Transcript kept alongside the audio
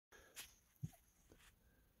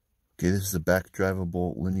Okay, this is a back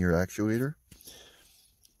drivable linear actuator.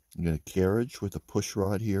 You got a carriage with a push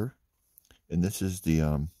rod here, and this is the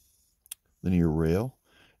linear rail.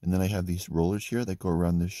 And then I have these rollers here that go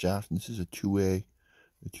around this shaft. And this is a two-way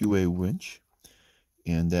winch,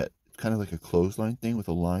 and that kind of like a clothesline thing with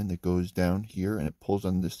a line that goes down here, and it pulls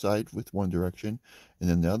on this side with one direction, and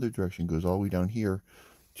then the other direction goes all the way down here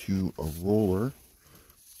to a roller.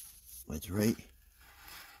 It's right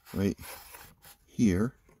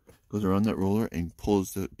here. Goes around that roller and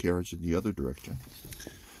pulls the carriage in the other direction.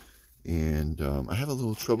 And I have a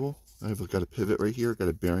little trouble. I've got a pivot right here, got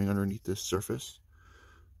a bearing underneath this surface.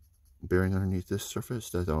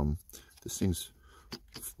 That this thing's,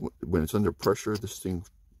 when it's under pressure, the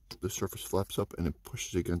surface flaps up and it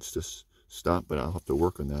pushes against this stop, but I'll have to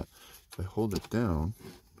work on that. If I hold it down,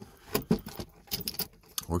 it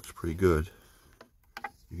works pretty good.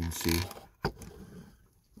 You can see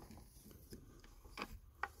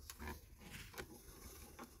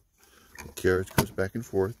the carriage goes back and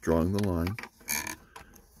forth, drawing the line,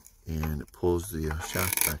 and it pulls the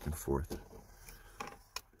shaft back and forth.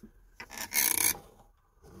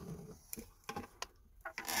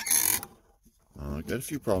 I've got a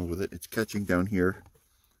few problems with it. It's catching down here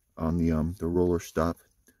on the roller stop.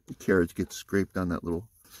 The carriage gets scraped on that little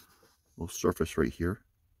surface right here,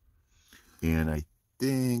 and I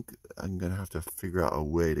think I'm gonna have to figure out a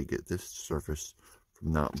way to get this surface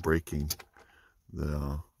from not breaking,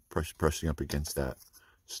 the pressing up against that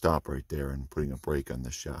stop right there and putting a brake on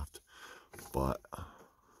the shaft. But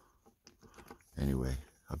anyway,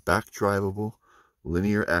 a back drivable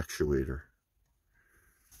linear actuator.